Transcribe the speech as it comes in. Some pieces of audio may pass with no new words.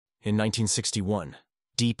In 1961,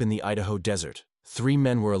 deep in the Idaho desert, 3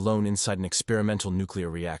 men were alone inside an experimental nuclear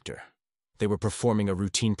reactor. They were performing a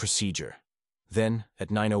routine procedure. Then, at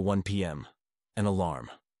 9:01 p.m., an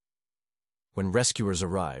alarm. When rescuers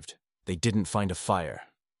arrived, they didn't find a fire.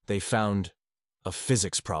 They found a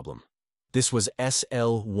physics problem. This was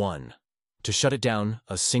SL1. To shut it down,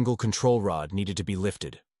 a single control rod needed to be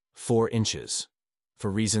lifted, 4 inches,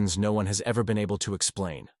 for reasons no one has ever been able to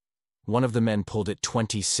explain. One of the men pulled it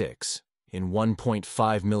 26 in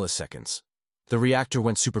 1.5 milliseconds. The reactor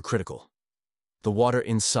went supercritical. The water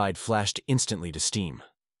inside flashed instantly to steam.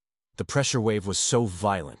 The pressure wave was so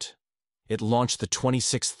violent, it launched the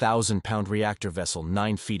 26,000-pound reactor vessel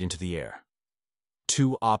 9 feet into the air.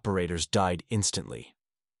 2 operators died instantly.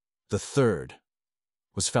 The third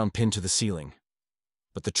was found pinned to the ceiling.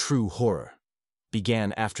 But the true horror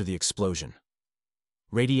began after the explosion.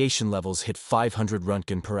 Radiation levels hit 500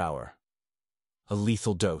 Röntgen per hour, a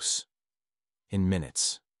lethal dose, in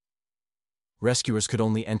minutes. Rescuers could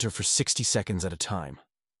only enter for 60 seconds at a time.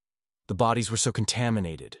 The bodies were so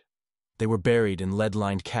contaminated. They were buried in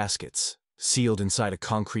lead-lined caskets, sealed inside a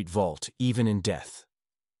concrete vault, even in death.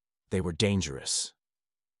 They were dangerous.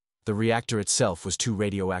 The reactor itself was too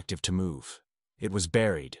radioactive to move. It was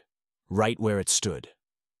buried, right where it stood.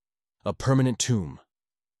 A permanent tomb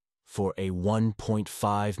for a 1.5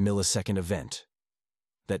 millisecond event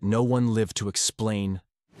that no one lived to explain,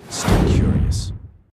 still curious.